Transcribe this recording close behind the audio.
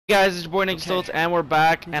Guys, it's your boy Nick Okay. Stoltz, and we're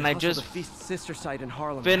back. We And I hustled just the Feast sister site in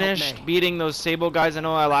Harlem. finished Help May. beating those Sable guys. I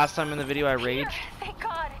know last time in the video I raged. Thank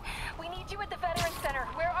God. We need you at the Veterans Center.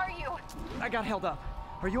 Where are you? I got held up.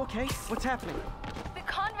 Are you okay? What's happening? The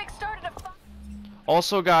convicts started a fire.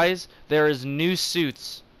 Also, guys, there is new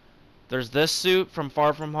suits. There's this suit from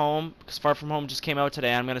Far From Home, because Far From Home just came out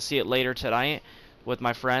today. I'm gonna see it later tonight with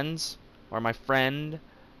my friends or my friend.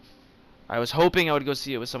 I was hoping I would go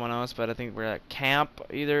see it with someone else, but I think we're at camp.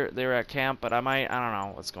 Either they were at camp, but I don't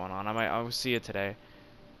know what's going on. I'll see it today.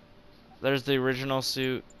 There's the original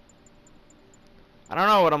suit. I don't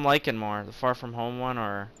know what I'm liking more, the Far From Home one,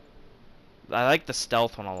 or I like the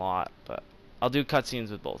stealth one a lot, but I'll do cutscenes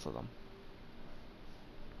with both of them.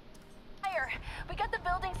 We got the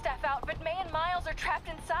building staff out, but May and Miles are trapped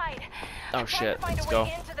inside. Oh shit, let's go. I'm trying to find a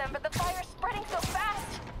way into them, but the fire's spreading so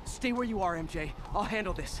fast. Stay where you are, MJ. I'll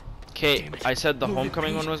handle this. Okay, I said the Move it,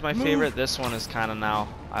 Homecoming Pete. one was my Move. favorite. This one is kind of now.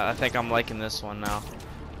 I think I'm liking this one now.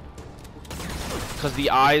 Because the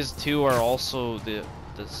eyes too are also the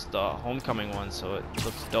Homecoming one, so it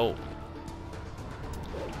looks dope.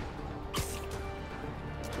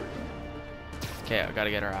 Okay, I gotta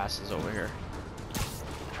get our asses over here.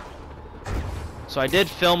 So I did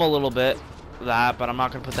film a little bit of that, but I'm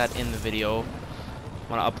not gonna put that in the video. I'm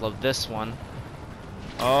gonna upload this one.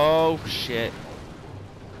 Oh shit.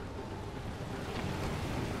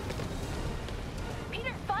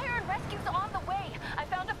 Peter, fire and rescue's on the way. I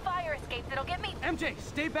found a fire escape that'll get me. MJ,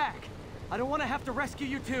 stay back. I don't want to have to rescue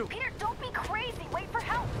you too. Peter, don't be crazy. Wait for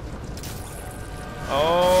help.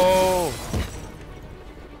 Oh.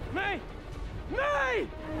 May! May!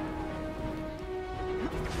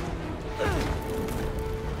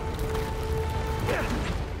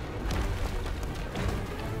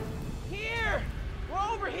 Here!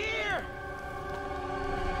 We're over here!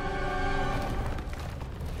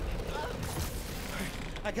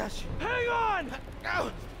 I got you. Hang on!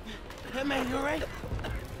 Oh. Hey, man, you alright?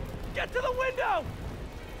 Get to the window!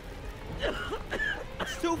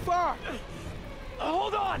 It's too far.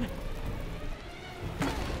 Hold on!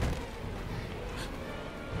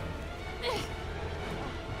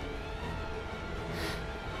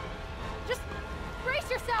 Just brace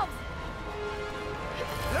yourselves.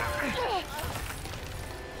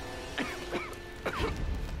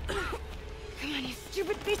 Come on, you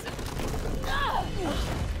stupid piece of...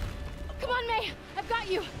 Come on, May. I've got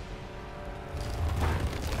you.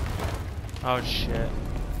 Oh shit.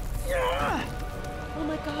 Oh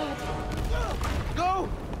my God. Go!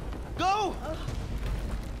 Go!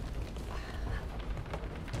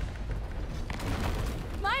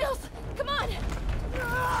 Miles, come on.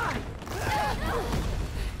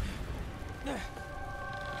 No.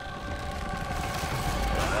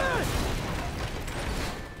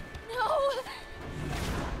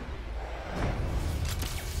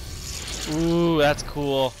 Ooh, that's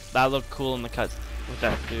cool. That looked cool in the cuts with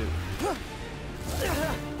that dude.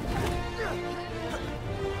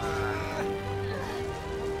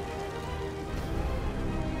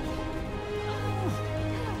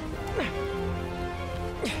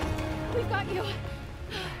 We've got you.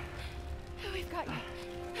 We've got you.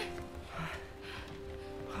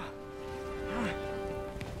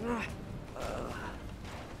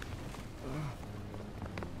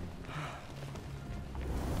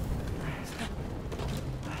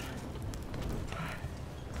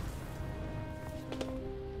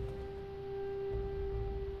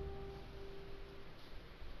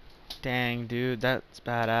 Dang, dude, that's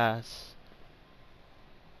badass.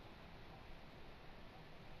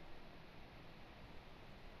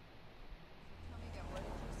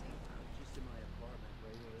 Just in my apartment,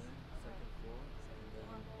 right over there, second floor.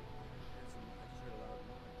 And I just heard a loud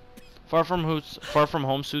noise. Far From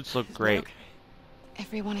Home suits look great.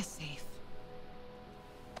 Everyone is safe.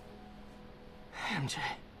 MJ,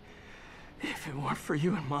 if it weren't for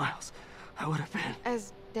you and Miles, I would have been...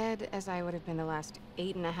 As dead as I would have been the last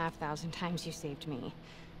 8,500 times you saved me.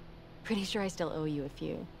 Pretty sure I still owe you a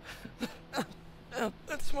few.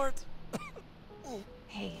 That's smart.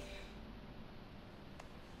 Hey.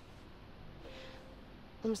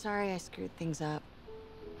 I'm sorry I screwed things up.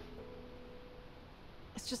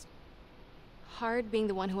 It's just hard being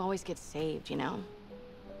the one who always gets saved, you know?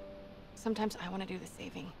 Sometimes I want to do the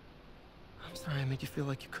saving. I'm sorry I made you feel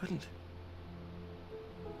like you couldn't.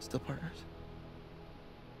 Still partners?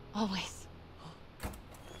 Always.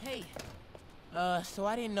 Hey, so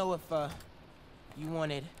I didn't know if, you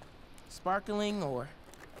wanted sparkling or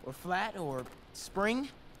flat or spring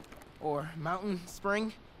or mountain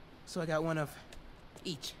spring, so I got one of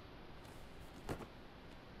each.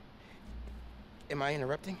 Am I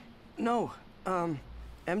interrupting? No,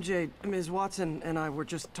 MJ, Ms. Watson, and I were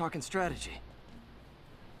just talking strategy.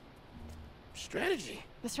 Strategy?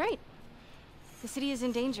 That's right. The city is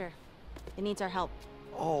in danger. It needs our help.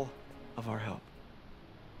 All of our help.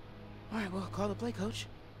 All right, well, call the play, coach.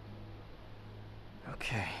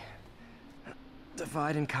 Okay.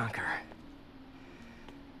 Divide and conquer.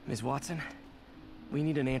 Ms. Watson, we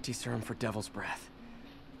need an anti-serum for Devil's Breath.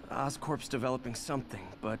 Oscorp's developing something,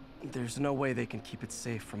 but there's no way they can keep it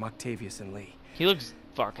safe from Octavius and Lee. He looks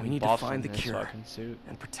fucking We need to buff find in the his cure fucking suit.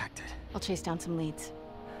 and protect it. I'll chase down some leads.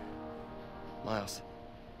 Miles,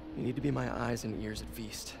 you need to be my eyes and ears at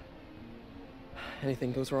Feast.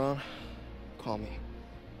 Anything goes wrong, call me.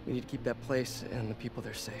 We need to keep that place and the people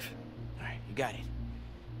there safe. All right, you got it.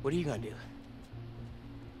 What are you gonna do?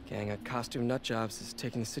 Gang of costume nut jobs is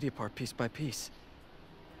taking the city apart piece by piece.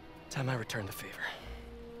 Time I return the favor.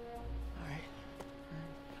 All right.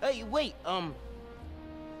 Hey, wait, how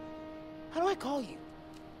do I call you?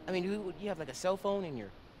 I mean, you have like a cell phone in your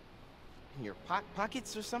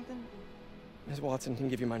pockets or something? Ms. Watson can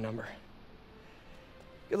give you my number.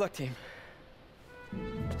 Good luck, team.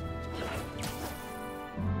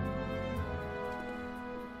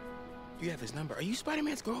 You have his number. Are you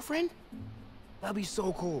Spider-Man's girlfriend? That'd be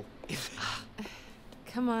so cool.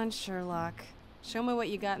 Come on, Sherlock. Show me what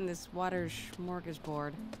you got in this water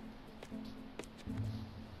smorgasbord.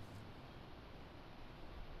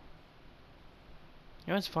 You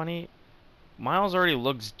know what's funny? Miles already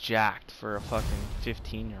looks jacked for a fucking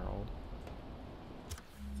 15-year-old.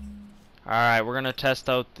 Alright, we're gonna test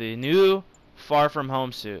out the new Far From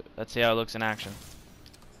Home suit. Let's see how it looks in action.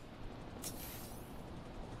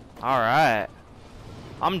 Alright.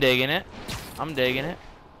 I'm digging it. I'm digging it.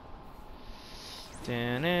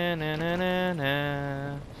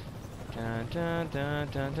 Da-na-na-na-na-na.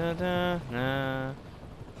 Dun-dun-dun-dun-dun-dun-na.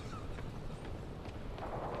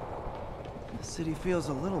 The city feels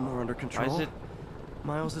a little more under control. Why is it?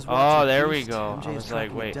 Miles is Oh, watching there we Feast. go. MJ I is was like,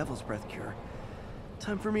 cracking a wait. Devil's Breath cure.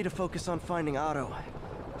 Time for me to focus on finding Otto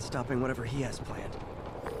and stopping whatever he has planned.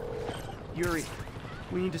 Yuri,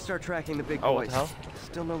 we need to start tracking the big Oh, what boys. the hell?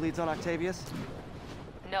 Still no leads on Octavius?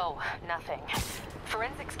 No, nothing.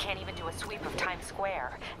 Forensics can't even do a sweep of Times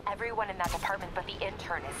Square. Everyone in that department but the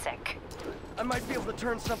intern is sick. I might be able to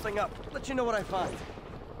turn something up. Let you know what I find.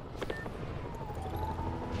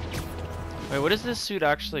 Wait, what is this suit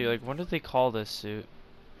actually like? What do they call this suit?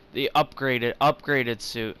 The upgraded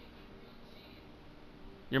suit.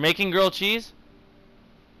 You're making grilled cheese?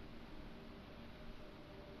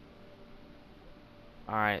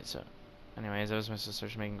 Alright, so anyways, that was my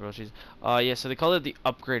sister's making grilled cheese. Yeah, so they call it the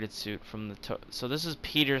upgraded suit from the so this is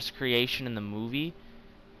Peter's creation in the movie.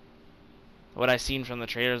 What I seen from the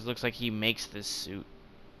trailers looks like he makes this suit.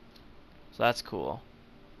 So that's cool.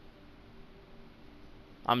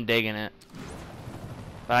 I'm digging it.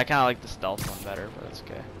 But I kinda like the stealth one better, but it's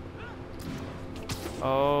okay.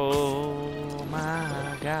 Oh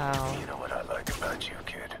my god. You know what I like about you,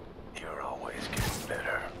 kid? You're always getting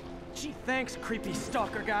better. Gee, thanks, creepy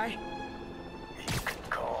stalker guy. You can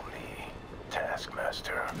call me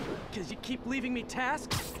Taskmaster. 'Cause you keep leaving me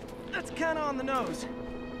tasks? That's kinda on the nose.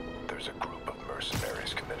 There's a group of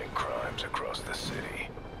mercenaries committing crimes across the city.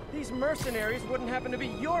 These mercenaries wouldn't happen to be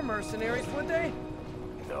your mercenaries, would they?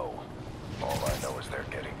 No. All I know is they're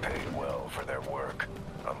getting paid well for their work.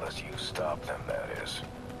 Unless you stop them, that is.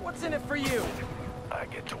 What's in it for you? I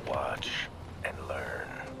get to watch and learn.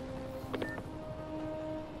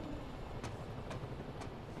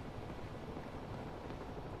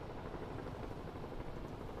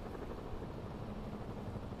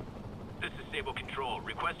 This is Stable Control,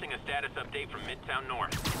 requesting a status update from Midtown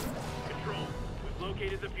North. Control, we've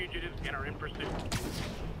located the fugitives and are in pursuit.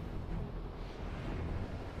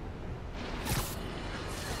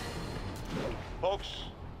 Folks,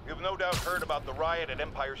 you've no doubt heard about the riot at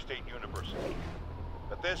Empire State University.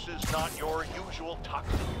 But this is not your usual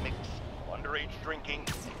toxic mix of underage drinking,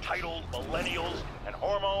 entitled millennials, and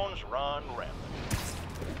hormones run rampant.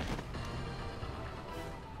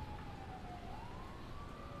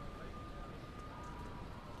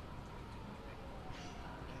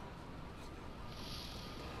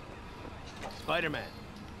 Spider-Man,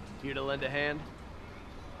 here to lend a hand?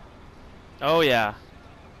 Oh yeah.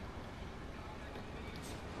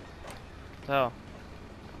 So.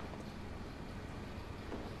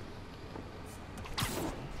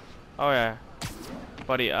 Oh yeah.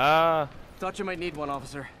 Buddy, Thought you might need one,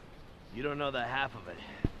 officer. You don't know the half of it.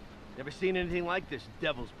 Never seen anything like this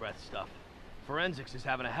Devil's Breath stuff. Forensics is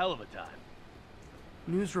having a hell of a time.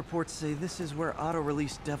 News reports say this is where Otto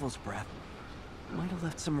released Devil's Breath. Might have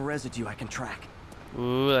left some residue I can track.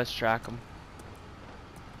 ooh, let's track him.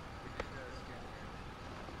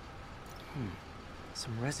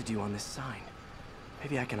 Some residue on this sign.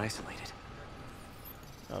 Maybe I can isolate it.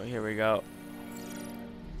 Oh, here we go.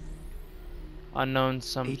 Unknown AT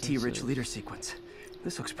substances. rich leader sequence.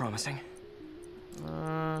 This looks promising.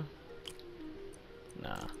 Nah.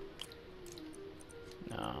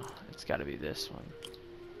 No, it's gotta be this one.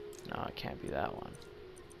 No, it can't be that one.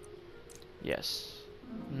 Yes.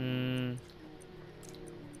 How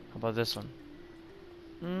about this one?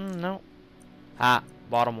 No. Ah,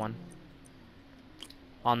 bottom one.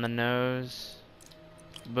 On the nose.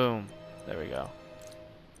 Boom. There we go. I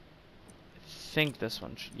think this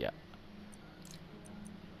one should, yeah.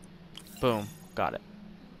 Boom. Got it.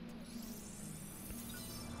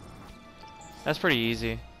 That's pretty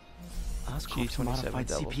easy. Oscorp's modified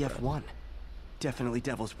CPF-1. Definitely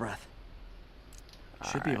Devil's Breath.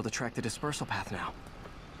 Should be able to track the dispersal path now.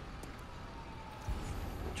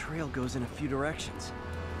 The trail goes in a few directions.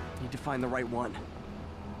 Need to find the right one.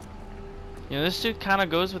 You know, this dude kind of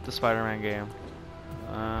goes with the Spider-Man game.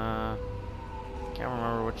 Can't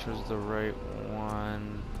remember which was the right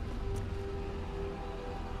one.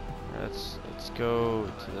 Let's go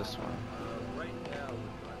to this one.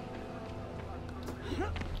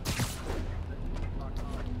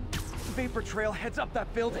 Vapor trail heads up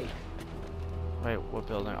that building. Wait, what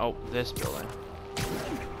building? Oh, this building.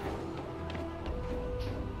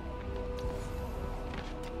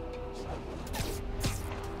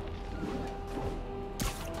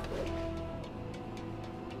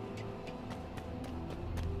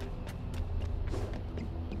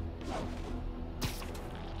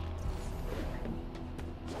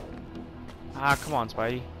 Ah, come on,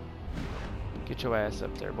 Spidey. Get your ass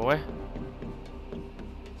up there, boy.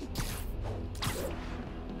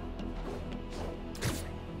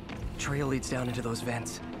 Trail leads down into those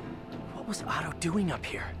vents. What was Otto doing up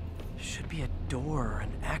here? Should be a door or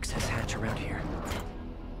an access hatch around here.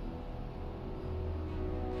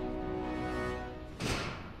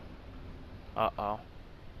 Uh-oh.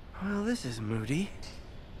 Well, this is moody.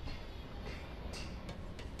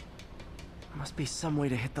 Must be some way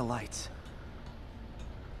to hit the lights.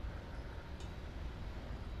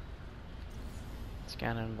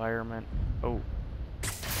 Scan environment. Oh.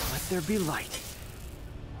 Let there be light.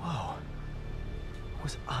 Whoa.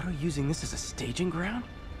 Was Otto using this as a staging ground?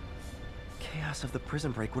 Chaos of the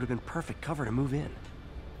prison break would have been perfect cover to move in.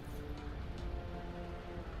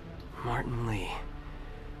 Martin Lee.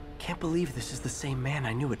 Can't believe this is the same man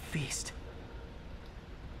I knew at Feast.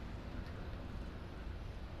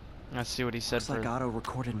 Let's see what he said. Looks like Otto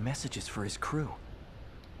recorded messages for his crew.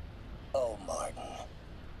 Oh, Martin.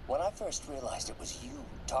 When I first realized it was you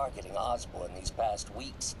targeting Osborn these past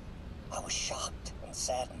weeks, I was shocked and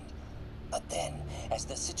saddened. But then, as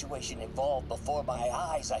the situation evolved before my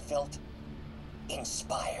eyes, I felt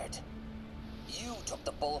inspired. You took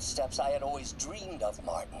the bold steps I had always dreamed of,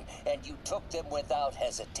 Martin, and you took them without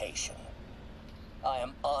hesitation. I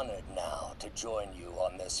am honored now to join you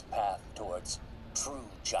on this path towards true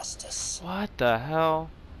justice. What the hell?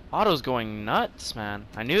 Otto's going nuts, man.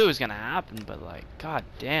 I knew it was gonna happen, but like, god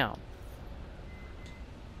damn.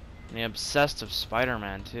 And he obsessed with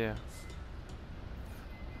Spider-Man too.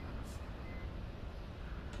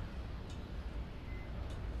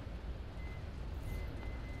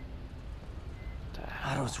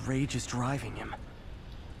 Otto's rage is driving him.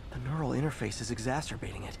 The neural interface is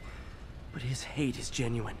exacerbating it, but his hate is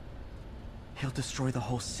genuine. He'll destroy the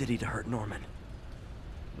whole city to hurt Norman.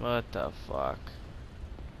 What the fuck?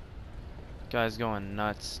 Guy's going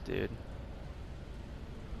nuts, dude.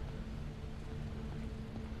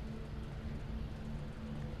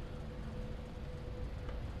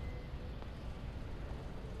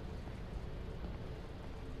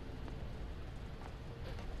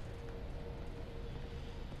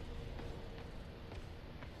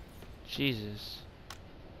 Jesus.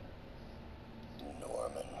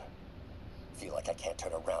 Norman. Feel like I can't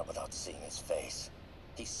turn around without seeing his face.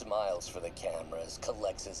 He smiles for the cameras,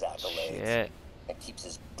 collects his accolades, Shit. and keeps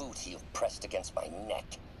his boot heel pressed against my neck.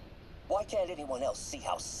 Why can't anyone else see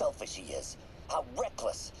how selfish he is? How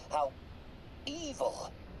reckless? How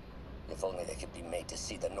evil? If only they could be made to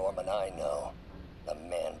see the Norman I know. The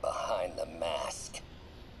man behind the mask.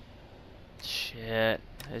 Shit.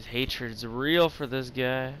 His hatred's real for this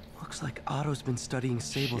guy. Looks like Otto's been studying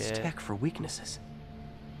Sable's Shit. tech for weaknesses.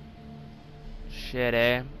 Shit,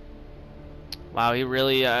 eh? Wow, he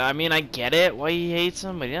really, I mean, I get it why he hates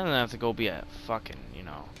him, but he doesn't have to go be a fucking, you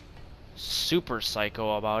know, super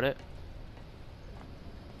psycho about it.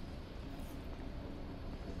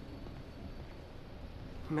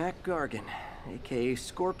 Mac Gargan, aka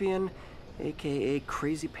Scorpion, aka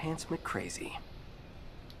Crazy Pants McCrazy.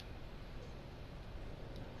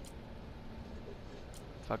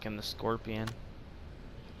 fucking the Scorpion.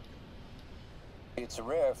 It's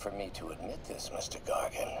rare for me to admit this, Mr.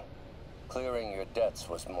 Gargan. Clearing your debts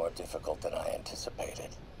was more difficult than I anticipated.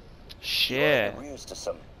 Shit. You're in arrears to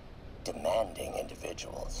some demanding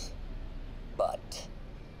individuals. But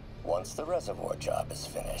once the reservoir job is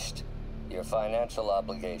finished, your financial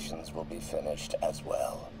obligations will be finished as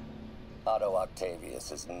well. Otto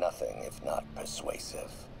Octavius is nothing if not persuasive.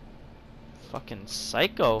 Fucking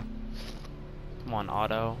psycho. Come on,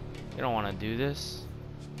 Otto. You don't want to do this.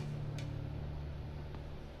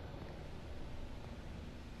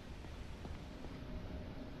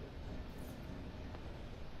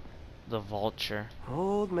 The Vulture.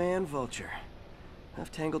 Old man Vulture.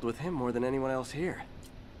 I've tangled with him more than anyone else here.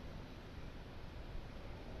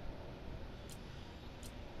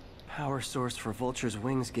 Power source for Vulture's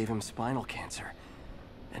wings gave him spinal cancer.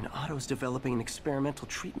 And Otto's developing an experimental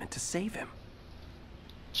treatment to save him.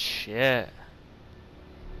 Shit.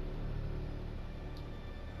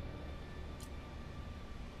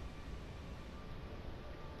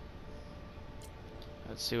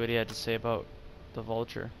 Let's see what he had to say about the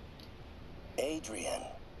Vulture. Adrian,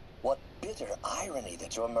 what bitter irony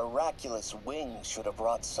that your miraculous wings should have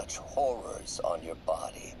brought such horrors on your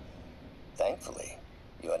body. Thankfully,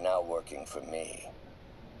 you are now working for me.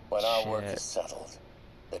 When our work is settled,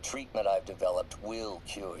 the treatment I've developed will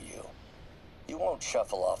cure you. You won't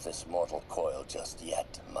shuffle off this mortal coil just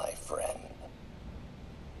yet, my friend.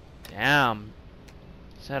 Damn.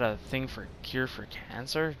 Is that a thing for cure for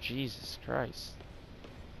cancer? Jesus Christ.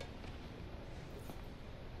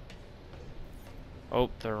 Oh,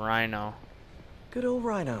 the Rhino. Good old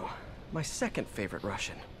Rhino. My second favorite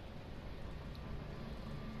Russian.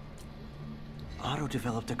 Otto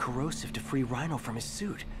developed a corrosive to free Rhino from his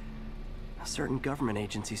suit. A certain government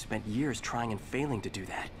agency spent years trying and failing to do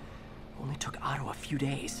that. Only took Otto a few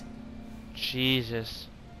days. Jesus.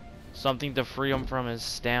 Something to free him from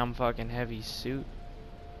his damn fucking heavy suit.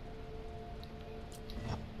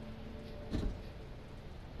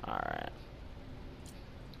 Alright.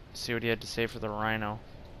 See what he had to say for the Rhino.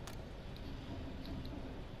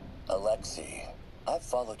 Alexei, I've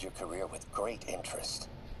followed your career with great interest.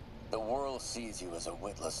 The world sees you as a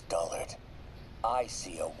witless dullard. I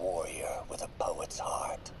see a warrior with a poet's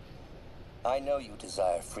heart. I know you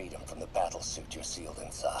desire freedom from the battle suit you're sealed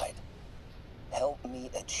inside. Help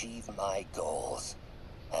me achieve my goals,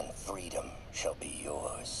 and freedom shall be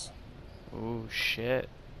yours. Ooh, shit.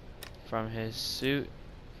 From his suit.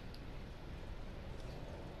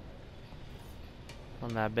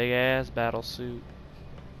 From that big ass battle suit.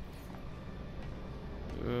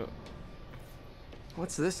 Ooh.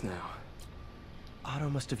 What's this now? Otto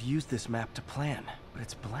must have used this map to plan, but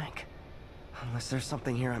it's blank. Unless there's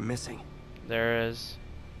something here I'm missing. There is.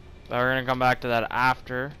 But we're gonna come back to that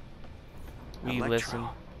after we Electro. listen.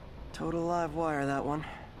 Total live wire, that one.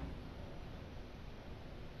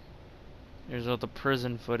 Here's all the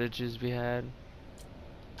prison footages we had.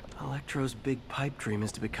 Electro's big pipe dream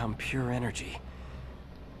is to become pure energy.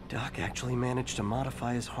 Doc actually managed to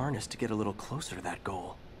modify his harness to get a little closer to that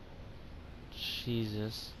goal.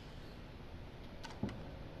 Jesus.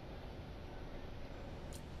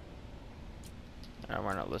 Alright,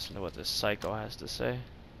 we're not listening to what this psycho has to say.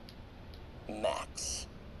 Max,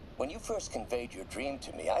 when you first conveyed your dream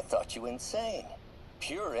to me, I thought you insane.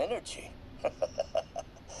 Pure energy.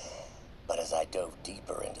 But as I dove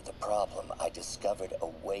deeper into the problem, I discovered a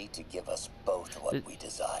way to give us both what we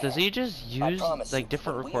desire. Does he just use like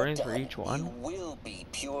different recordings for each one? You will be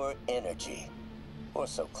pure energy. Or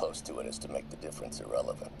so close to it as to make the difference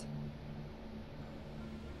irrelevant.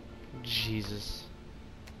 Jesus.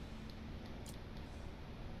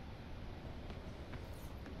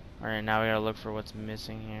 Alright, now we gotta look for what's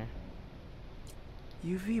missing here.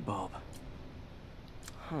 UV bulb.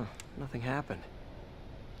 Huh, nothing happened.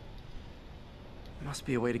 Must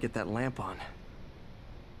be a way to get that lamp on.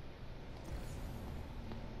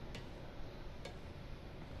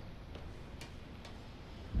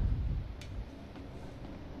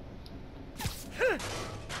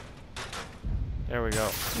 There we go.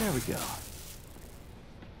 There we go.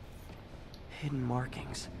 Hidden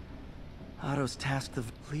markings. Otto's tasked the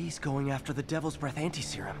Lee's going after the Devil's Breath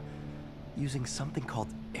anti-serum, using something called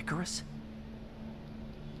Icarus?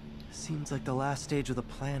 Seems like the last stage of the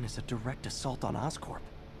plan is a direct assault on Oscorp.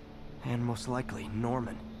 And most likely,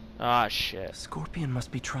 Norman. Ah, shit. Scorpion must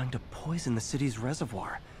be trying to poison the city's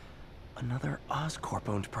reservoir. Another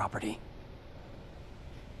Oscorp-owned property.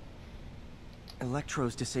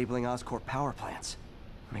 Electro's disabling Oscorp power plants.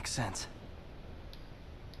 Makes sense.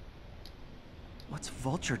 What's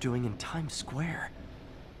Vulture doing in Times Square?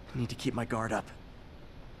 I need to keep my guard up.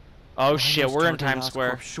 Oh shit, we're in Times Oscorp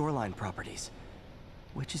Square. Shoreline properties.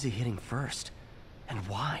 Which is he hitting first? And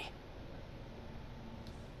why?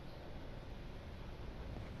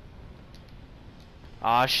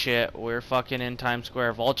 Ah shit, we're fucking in Times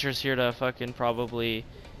Square. Vulture's here to fucking probably,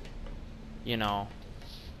 you know,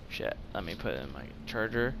 shit. Let me put in my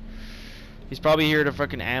charger. He's probably here to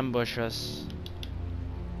fucking ambush us.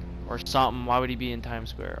 Or something. Why would he be in Times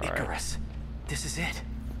Square? All right. Icarus. This is it.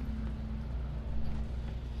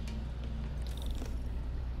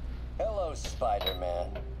 Hello,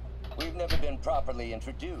 Spider-Man. We've never been properly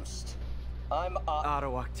introduced. I'm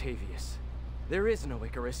Otto Octavius. There is no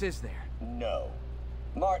Icarus, is there? No.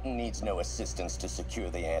 Martin needs no assistance to secure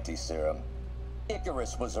the anti-serum.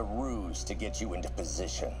 Icarus was a ruse to get you into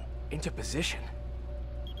position. Into position?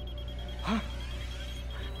 Huh?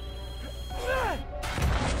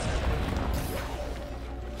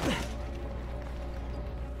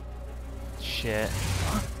 Shit.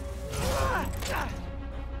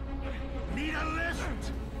 Need a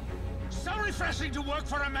lift? So refreshing to work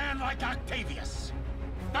for a man like Octavius.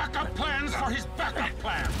 Backup plans for his backup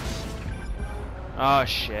plans. Oh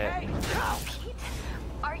shit. Hey, Pete,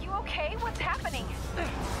 are you okay? What's happening?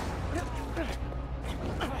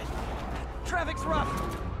 Traffic's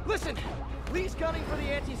rough. Listen, Lee's gunning for the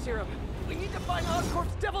anti-serum. We need to find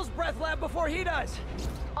Oscorp's Devil's Breath lab before he does.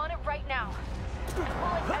 On it right now.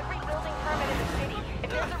 Well, it's every building permit in the city. If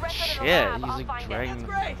there's a record of the Shit, lab, he's I'll like find dragging. it.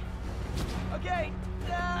 That's great. Okay,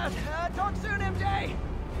 talk soon, MJ.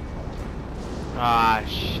 Ah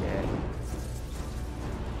shit.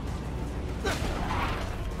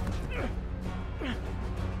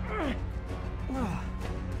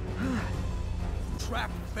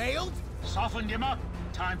 Trap failed? Softened him up.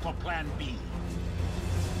 Time for plan B.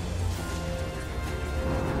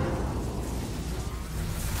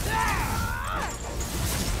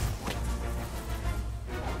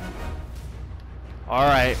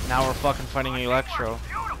 Alright, now we're fucking fighting Electro.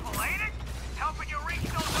 Beautiful, ain't it? Helping you reach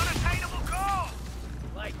those unattainable goals.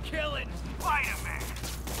 Like killing Spider-Man.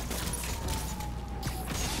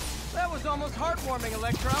 That was almost heartwarming,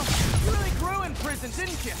 Electro. You really grew in prison,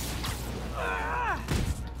 didn't you? Oh.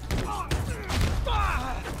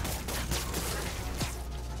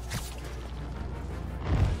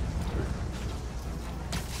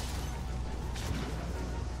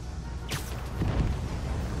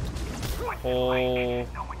 Knowing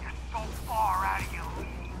you're so far out of your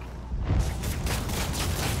league.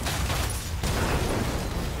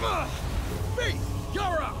 Me,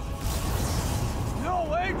 you're up.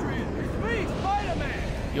 No, Adrian, it's me,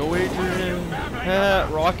 Spider-Man. Yo,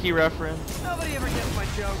 Adrian. Rocky reference. Nobody ever gets my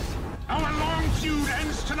jokes. Our long feud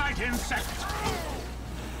ends tonight, insect.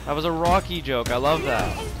 That was a Rocky joke. I love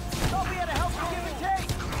that. Thought we had a healthy give and take.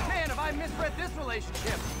 Man, have I misread this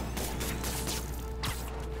relationship.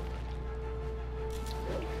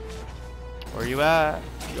 Where you at?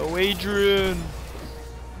 Yo, Adrian.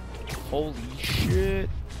 Holy shit.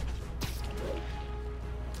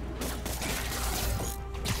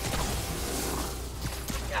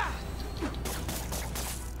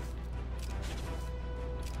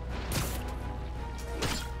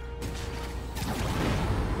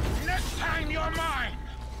 Next time you're mine.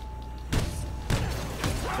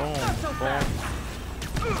 Boom, boom.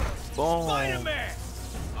 Boom. Spider-Man,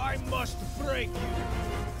 I must break you.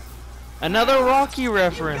 Another Rocky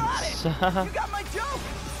reference. You got my joke.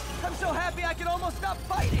 I'm so happy I can almost stop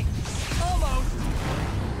fighting. Almost.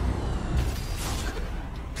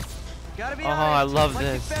 Gotta be Oh, honest, I love liked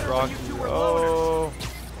it this. better when Rocky. you two were Oh.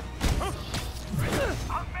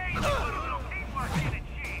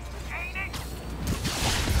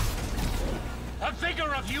 The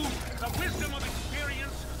vigor of youth, the wisdom of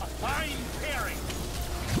experience, a fine pairing.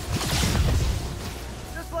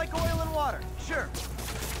 Just like oil and water, sure.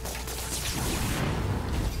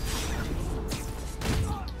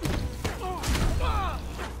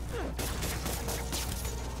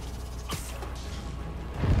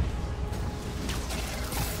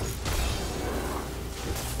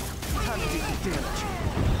 Time to do some damage.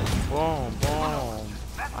 Boom, boom.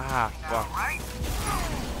 Ah, fuck.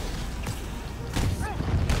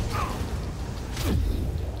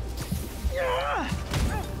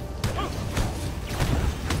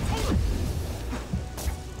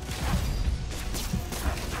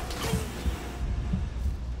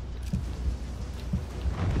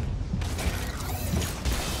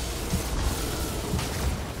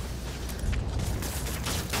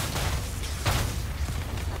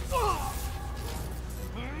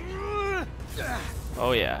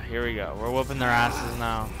 Oh yeah, here we go. We're whooping their asses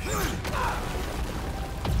now.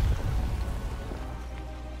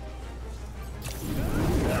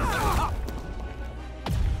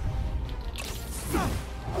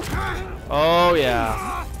 Oh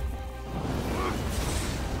yeah.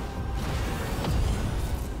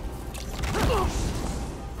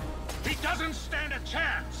 He doesn't stand a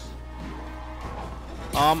chance.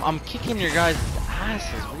 I'm kicking your guys'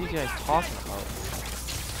 asses. What are you guys talking about?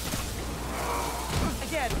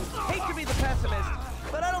 Again, hate to be the pessimist,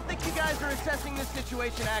 but I don't think you guys are assessing this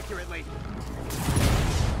situation accurately.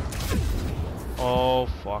 Oh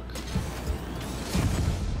fuck.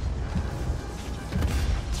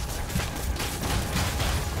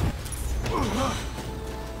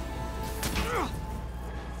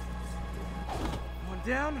 One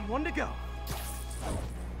down, one to go.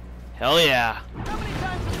 Hell yeah. How many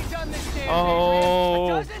times have we done this dance, Oh.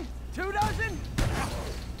 Adrian? A dozen? 2 dozen?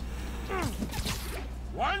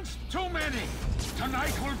 Once too many.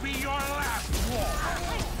 Tonight will be your last war.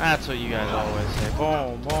 That's what you guys always say.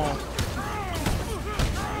 Boom, boom.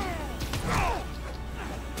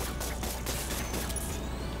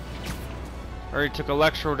 Already took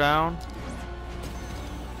Electro down.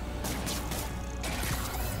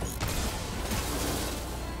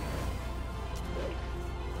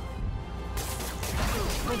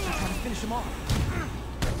 Trying to finish him off.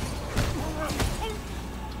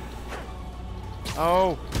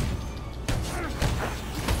 Oh.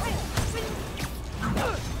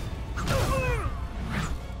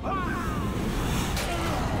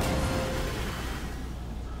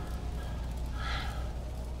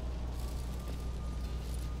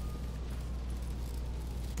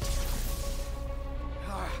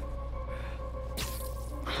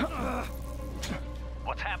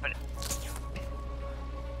 What's happening?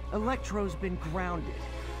 Electro's been grounded.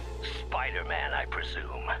 Spider-Man, I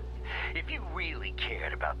presume. If you really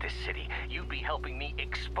cared about this city, you'd be helping me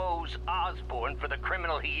expose Osborn for the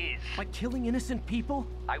criminal he is. By killing innocent people?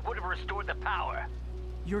 I would have restored the power.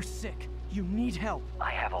 You're sick. You need help.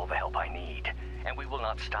 I have all the help I need, and we will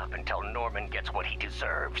not stop until Norman gets what he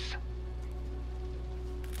deserves.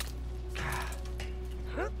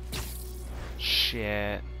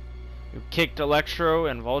 Shit. You kicked Electro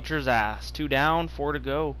and Vulture's ass. 2 down, 4 to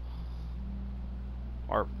go.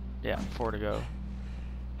 Or, yeah, 4 to go.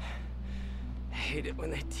 I hate it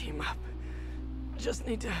when they team up. Just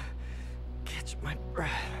need to catch my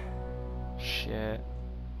breath. Shit.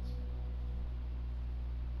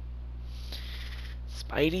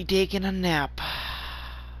 Spidey taking a nap.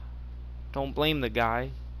 Don't blame the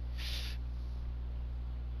guy.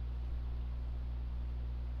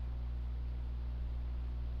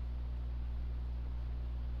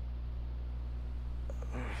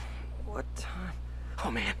 What time?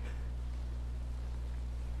 Oh man.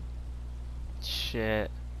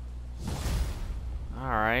 Shit.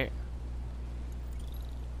 Alright.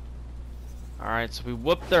 Alright, so we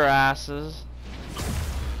whooped their asses.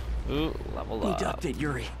 Ooh, level Need to up. update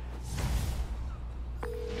Yuri.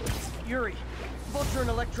 Yuri, Vulture and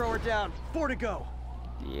Electro are down. 4 to go.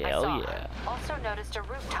 Hell yeah. Also noticed a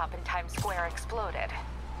rooftop in Times Square exploded.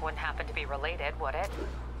 Wouldn't happen to be related, would it?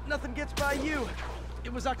 Nothing gets by you.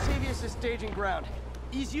 It was Octavius' staging ground.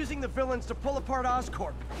 He's using the villains to pull apart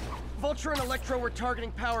Oscorp. Vulture and Electro were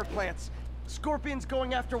targeting power plants. Scorpion's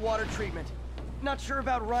going after water treatment. Not sure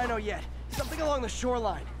about Rhino yet. Something along the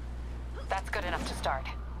shoreline. That's good enough to start.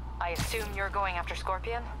 I assume you're going after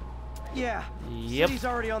Scorpion? Yeah. Yep. City's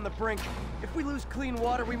already on the brink. If we lose clean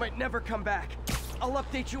water, we might never come back. I'll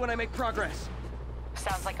update you when I make progress.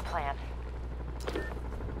 Sounds like a plan.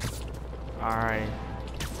 Alright.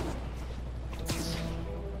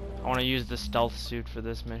 I want to use the stealth suit for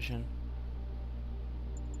this mission.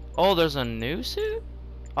 Oh, there's a new suit?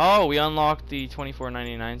 Oh, we unlocked the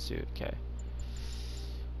 $24.99 suit. Okay.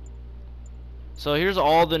 So here's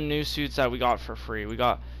all the new suits that we got for free.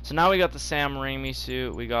 So now we got the Sam Raimi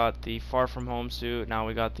suit, we got the Far From Home suit, now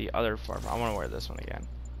we got the other I want to wear this one again.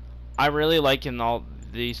 I really like all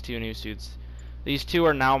these 2 new suits. These 2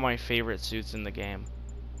 are now my favorite suits in the game.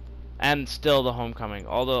 And still the Homecoming.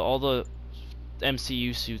 All the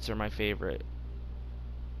MCU suits are my favorite.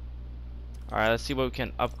 Alright, let's see what we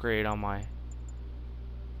can upgrade on my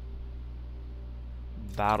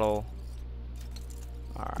battle.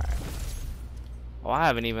 Alright. Oh, I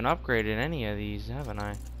haven't even upgraded any of these, haven't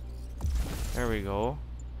I? There we go.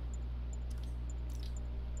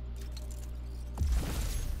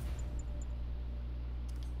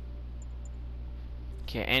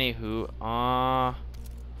 Okay, anywho,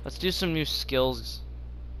 let's do some new skills.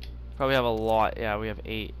 Probably have a lot. Yeah, we have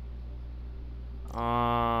 8.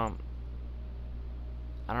 I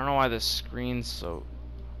don't know why the screen's so...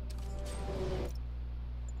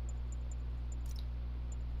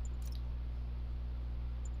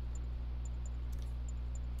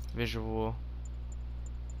 visual.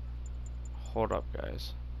 Hold up,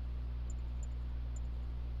 guys.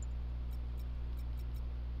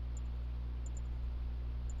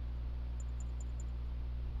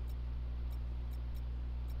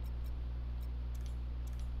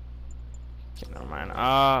 Never mind.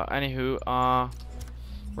 Anywho,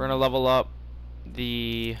 we're gonna level up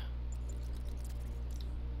the.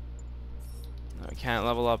 No, I can't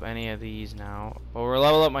level up any of these now, but we're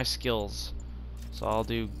level up my skills. So I'll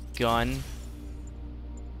do gun.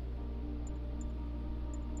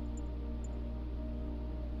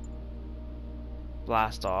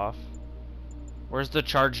 Blast off. Where's the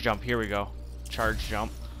charge jump? Here we go. Charge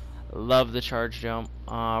jump. Love the charge jump.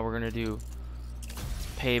 We're gonna do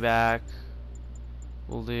payback.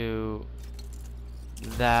 We'll do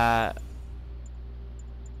that.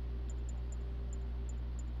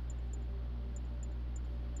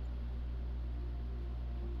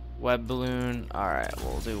 Web balloon. Alright,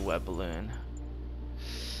 we'll do web balloon.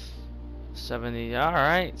 70.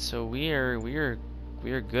 Alright, so we are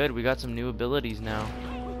good. We got some new abilities now.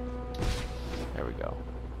 There we go.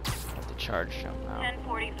 Got the charge jump now.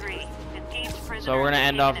 1043. So we're gonna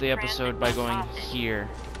end off the episode by going here.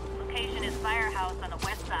 Location is Firehouse on the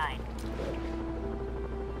west side.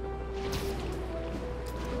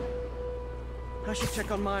 I should check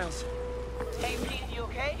on Miles. Hey, Pete, you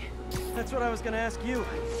okay? That's what I was gonna ask you.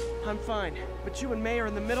 I'm fine, but you and May are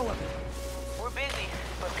in the middle of it. We're busy,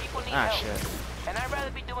 but people need help. Shit. And I'd rather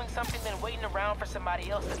be doing something than waiting around for somebody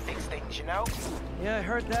else to fix things, you know? Yeah, I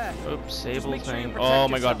heard that. Oops, Sable thing. Sure oh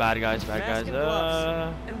my god, bad guys, bad guys.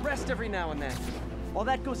 And rest every now and then. All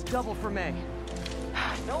that goes double for May.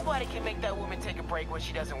 Nobody can make that woman take a break when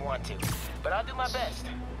she doesn't want to. But I'll do my best.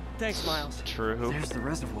 Thanks, Miles. True. There's the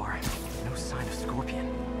reservoir. No sign of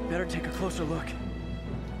Scorpion. Better take a closer look.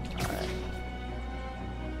 Alright.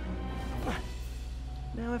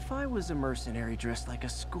 Now, if I was a mercenary dressed like a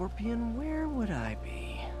scorpion, where would I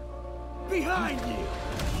be? Behind you!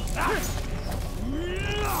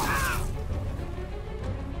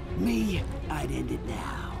 Me, I'd end it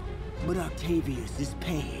now. But Octavius is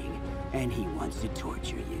paying, and he wants to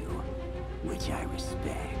torture you. Which I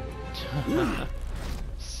respect.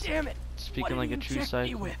 Damn it! Speaking like a true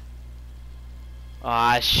psycho.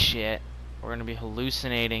 Ah, shit. We're gonna be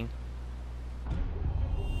hallucinating.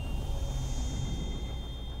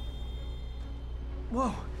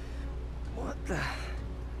 Whoa. What the...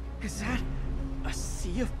 Is that a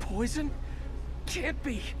sea of poison? Can't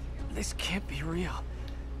be. This can't be real.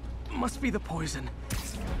 Must be the poison.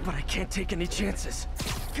 But I can't take any chances.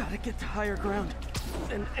 Gotta get to higher ground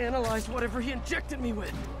and analyze whatever he injected me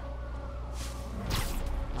with.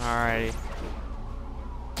 Alrighty.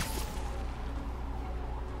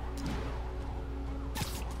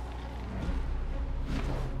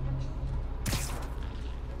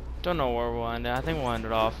 Don't know where we'll end it. I think we'll end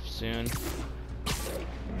it off soon.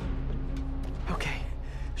 Okay,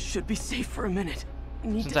 should be safe for a minute.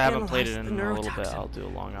 Since I haven't played it in a little bit, I'll do a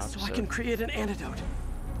long episode. So I can create an antidote.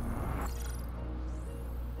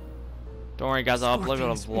 Don't worry, guys. I'll upload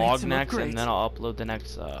a vlog next, and then I'll upload the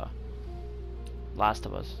next Last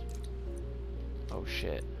of Us. Oh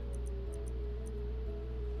shit!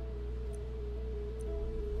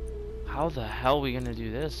 How the hell are we gonna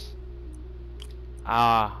do this?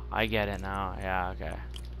 Ah, I get it now. Yeah, okay.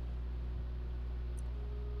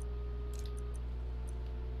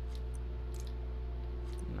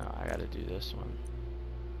 No, I gotta do this one.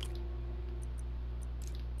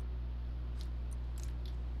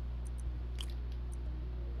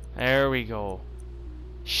 There we go.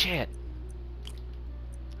 Shit.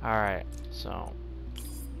 Alright, so.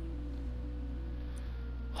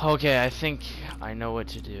 Okay, I think I know what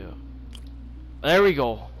to do. There we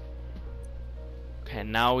go. Okay,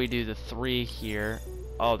 now we do the 3 here.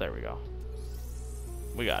 Oh, there we go.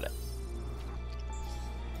 We got it.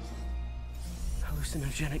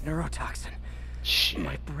 Hallucinogenic neurotoxin. Shit.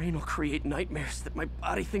 My brain will create nightmares that my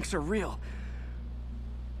body thinks are real.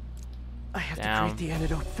 I have to create the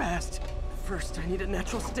antidote fast. First, I need a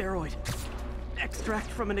natural steroid. Extract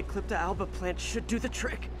from an Eclipta alba plant should do the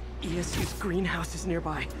trick. ESU's greenhouse is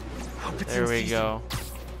nearby. Hope it's there we go.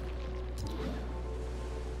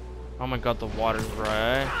 Oh my god, the water's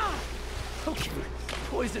right. Okay,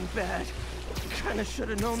 poison bad. Kinda should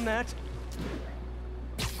have known that.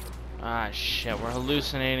 Ah shit, we're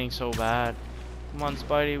hallucinating so bad. Come on,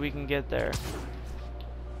 Spidey, we can get there.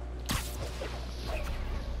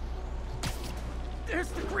 There's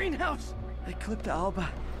the greenhouse. Eclipta alba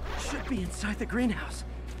should be inside the greenhouse.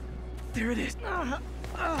 There it is.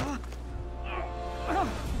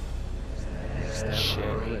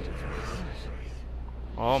 Shit.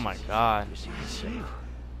 Oh my god.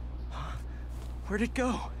 Where'd it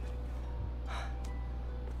go?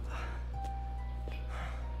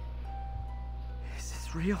 Is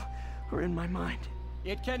this real or in my mind?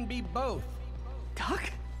 It can be both.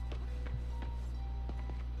 Doc?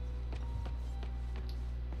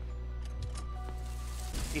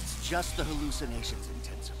 It's just the hallucinations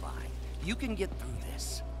intensifying. You can get through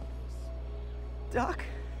this. Doc,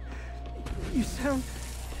 you sound...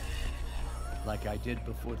 like I did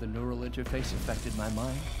before the neural interface affected my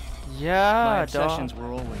mind. Yeah, my obsessions Doc.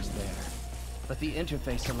 were always there, but the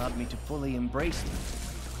interface allowed me to fully embrace them.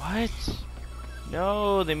 What?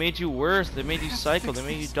 No, they made you worse. They made you Psycho. They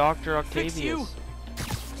made you Dr. Octavius. Fix you.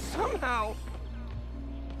 Somehow.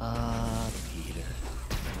 Peter.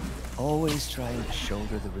 Always trying to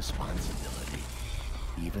shoulder the responsibility,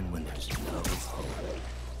 even when there's no hope.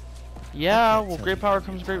 Yeah, well, great power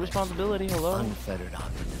comes great responsibility. Hello. Unfettered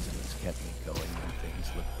optimism has kept me going when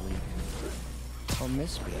things look bleak. I'll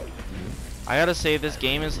miss being with you. I gotta say, this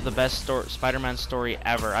game is the best Spider-Man story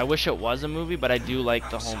ever. I wish it was a movie, but I do like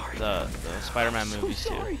the Spider-Man movies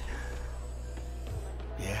too.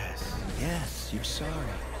 Yes, you're sorry.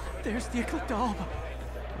 There's the Eclipta. Oh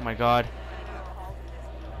my god.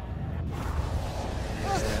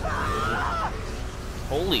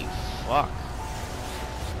 Holy fuck.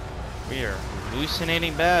 We are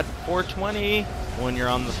hallucinating bad. 420 when you're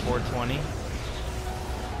on the 420.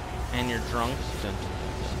 And you're drunk.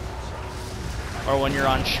 Or when you're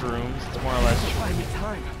on shrooms. It's more or less Buy true. me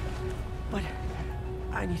time. But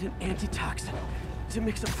I need an antitoxin to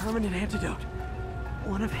mix a permanent antidote.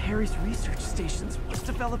 One of Harry's research stations was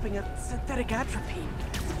developing a synthetic atropine.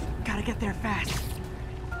 Gotta get there fast.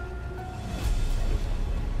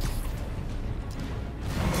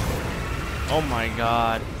 Oh my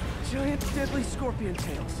god. Giant deadly scorpion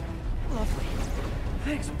tails. Lovely.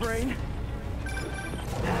 Thanks, brain.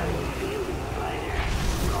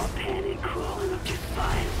 Raw panic crawling up your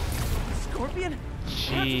spine. Scorpion?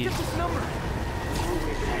 Jeez. Get this number.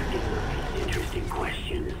 Always asking those interesting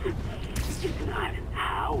questions. It's not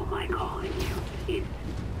how am I calling you, it's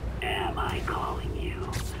am I calling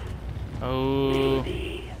you. Oh.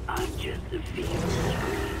 Maybe I'm just the feeble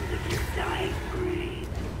screams of your dying brain.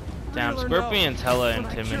 Damn, Scorpion's hella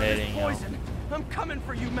intimidating, yo. I'm coming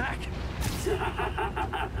for you, Mac.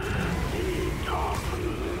 Talk from a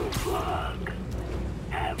little plug.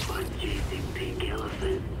 Have fun chasing pink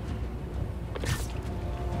elephants.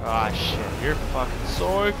 Ah shit, you're fucking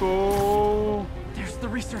psycho. There's the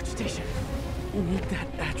research station. You need that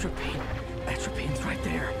atropine. Atropine's right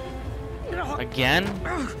there. Again?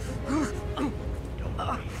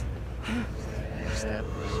 Step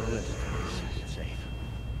safe.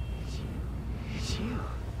 It's you.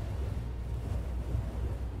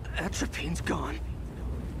 Atropine's gone.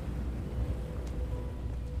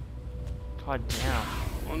 God damn.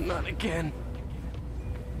 Well, not again.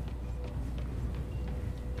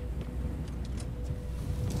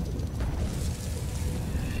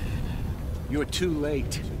 You're too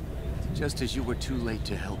late. Just as you were too late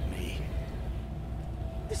to help me.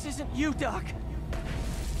 This isn't you, Doc.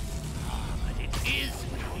 But it is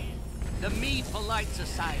the Me Polite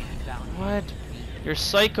Society found me. What? You're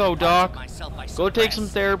psycho, Doc. Go take some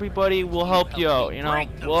therapy, buddy. We'll help you out, you know?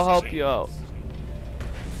 We'll help you out.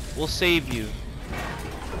 We'll save you.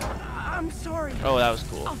 I'm sorry. Oh, that was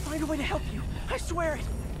cool. I'll find a way to help you. I swear it.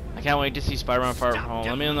 I can't wait to see Spider-Man Far From Home.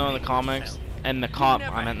 Let me know in the comics. And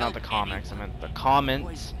I meant not the comics. I meant the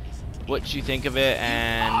comments. What you think of it,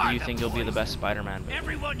 and do you think it'll be the best Spider-Man movie?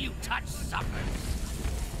 Everyone you touch suffers.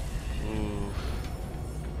 Ooh.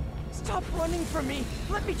 Stop running from me.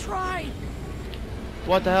 Let me try.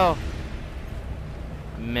 What the hell?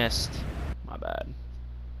 Missed. My bad.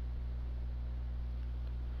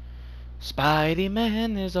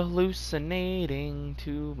 Spidey-Man is hallucinating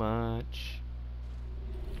too much.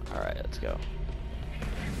 Alright, let's go.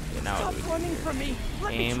 Okay, now Stop running from me.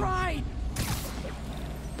 Let me try.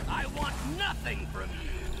 I want nothing from you.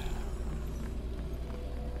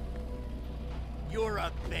 You're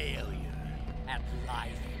a failure at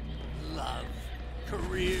life, love,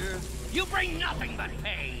 career. You bring nothing but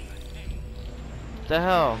pain. What the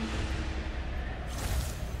hell?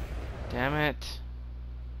 Damn it.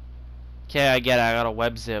 Okay, I get it. I got a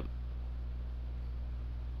web zip.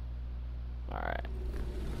 Alright.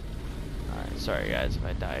 Alright, sorry guys if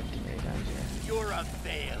I died too many times here. You're a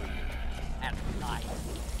failure at life,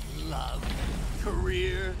 love,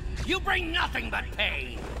 career. You bring nothing but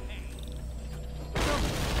pain.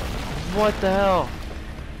 What the hell?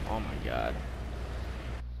 Oh my god.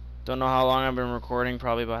 Don't know how long I've been recording.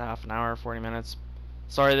 Probably about half an hour, 40 minutes.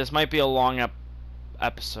 Sorry, this might be a long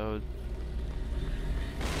episode.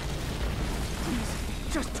 Please,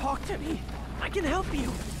 just talk to me. I can help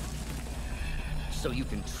you. So you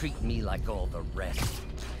can treat me like all the rest.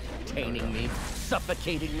 Detaining me,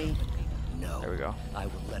 suffocating me. No. There we go. I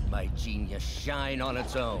will let my genius shine on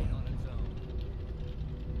its own.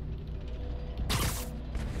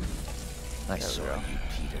 I saw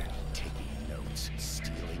you Peter. Taking notes,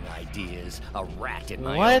 stealing ideas, a rat in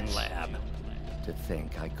my What? own lab. To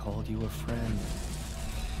think I called you a friend.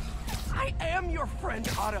 I am your friend,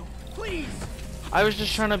 Otto. Please. I was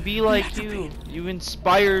just trying to be like you. You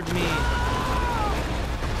inspired me.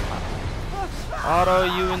 Otto,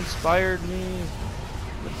 you inspired me.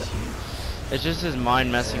 It's just his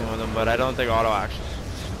mind messing with him, but I don't think Otto actually.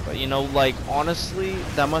 But you know, like honestly,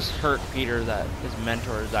 that must hurt Peter that his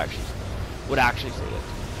mentor is actually would actually say it.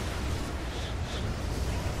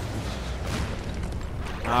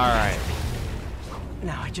 All right.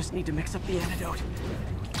 Now I just need to mix up the antidote.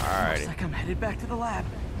 Alrighty. Looks like I'm headed back to the lab.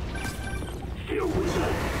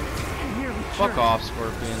 Fuck off,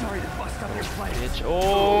 Scorpion. Sorry to bust up your plans. Bitch.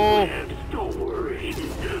 Oh. Don't worry.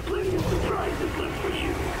 Plenty of surprises left for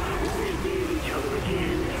you. We'll meet each other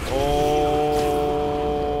again.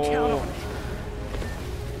 Oh. Count on me.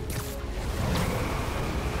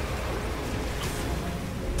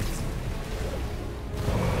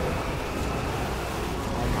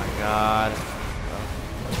 Oh my God.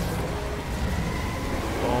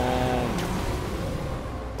 Boom.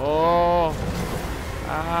 Oh.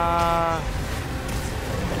 Ah.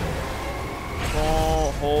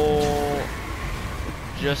 Oh.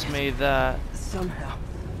 Just made that. Somehow.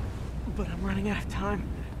 But I'm running out of time.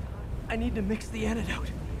 I need to mix the antidote.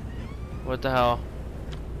 What the hell?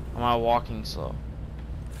 Am I walking slow?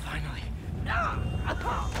 Finally.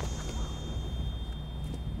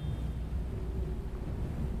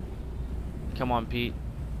 Come on, Pete.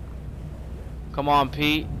 Come on,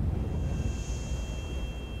 Pete.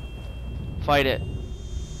 Fight it.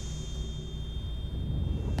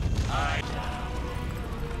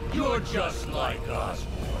 You're just like Osborn.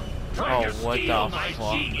 Oh, Trying to what steal the my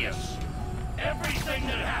fuck? genius. Everything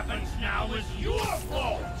that happens now is your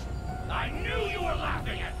fault. I knew you were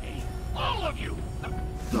laughing at me. All of you.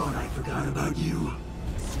 Thought I forgot about you.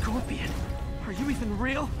 Scorpion, are you even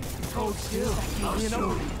real? Oh, still. I'll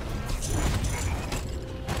show you.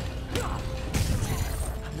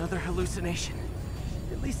 Another hallucination.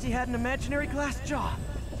 At least he had an imaginary glass jaw.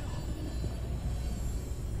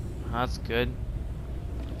 That's good.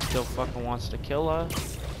 Still fucking wants to kill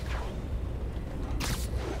us.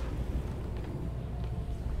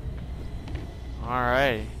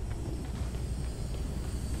 Alright.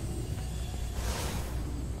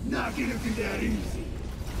 Not gonna be that easy.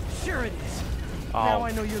 Sure it is. Oh. Now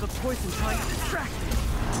I know you're the poison trying to distract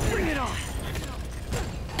me. Bring it on.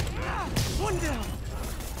 One down.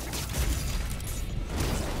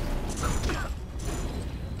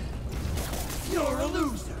 You're a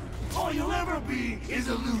loser. All you'll ever be is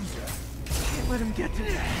a loser. Can't let him get to me.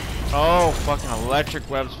 Oh, fucking electric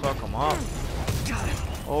webs fuck him up. Got him.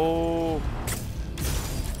 Oh.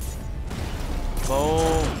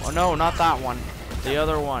 Boom. Oh no, not that one. The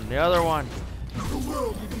other one. The other one. The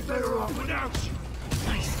world would be better off without you.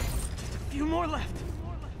 Nice. Just a few more left.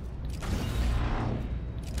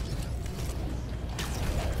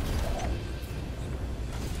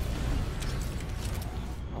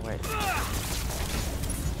 Oh wait.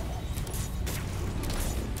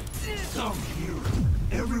 Some hero.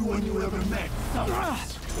 Everyone you ever met.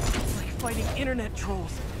 It's like fighting internet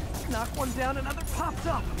trolls. Knock one down, another pops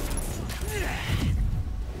up.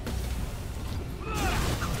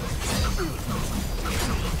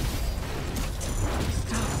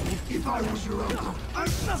 Stop me. If I was your uncle,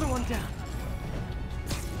 Another one down.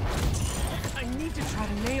 I need to try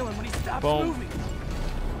to nail him when he stops Boom. moving.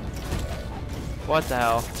 What the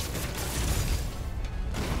hell?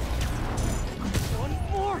 One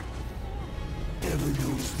more. ever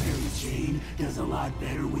notice Mary Jane does a lot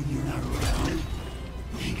better when you're not around?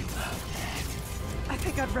 Think about that. I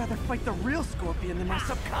think I'd rather fight the real Scorpion than my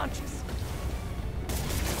subconscious.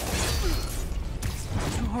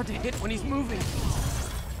 It's too hard to hit when he's moving.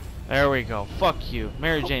 There we go. Fuck you.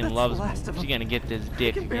 Mary Hope Jane that's loves the me. last of She's them. gonna get this I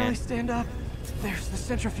dick can barely again. stand up. There's the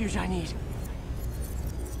centrifuge I need.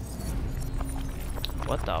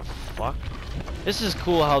 What the fuck? This is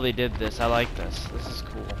cool how they did this. I like this. This is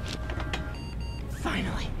cool.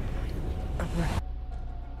 Finally. Oh,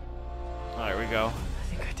 there we go. I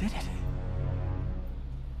think I did it.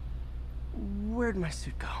 Where'd my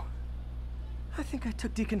suit go? I think I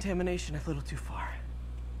took decontamination a little too far.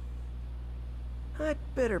 I'd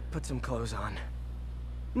better put some clothes on.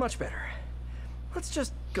 Much better. Let's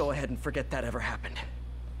just go ahead and forget that ever happened.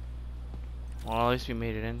 Well, at least we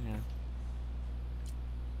made it in. Yeah.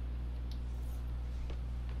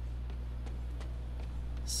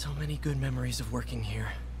 So many good memories of working here.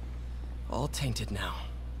 All tainted now.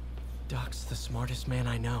 Doc's the smartest man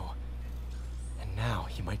I know. And now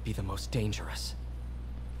he might be the most dangerous.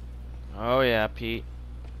 Oh yeah, Pete.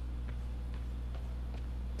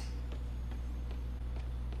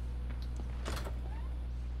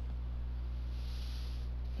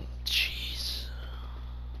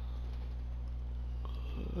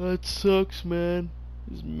 That sucks, man.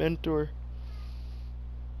 His mentor.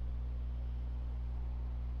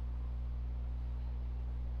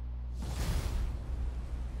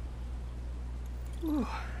 Ooh,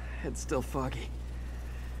 head's still foggy.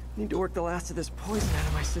 Need to work the last of this poison out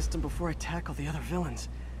of my system before I tackle the other villains.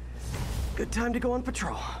 Good time to go on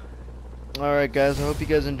patrol. Alright guys, I hope you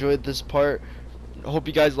guys enjoyed this part. I hope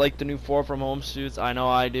you guys like the new Far From Home suits. I know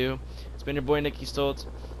I do. It's been your boy Nicky Stoltz.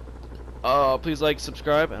 Please like,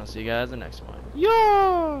 subscribe, and I'll see you guys in the next one.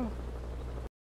 Yeah!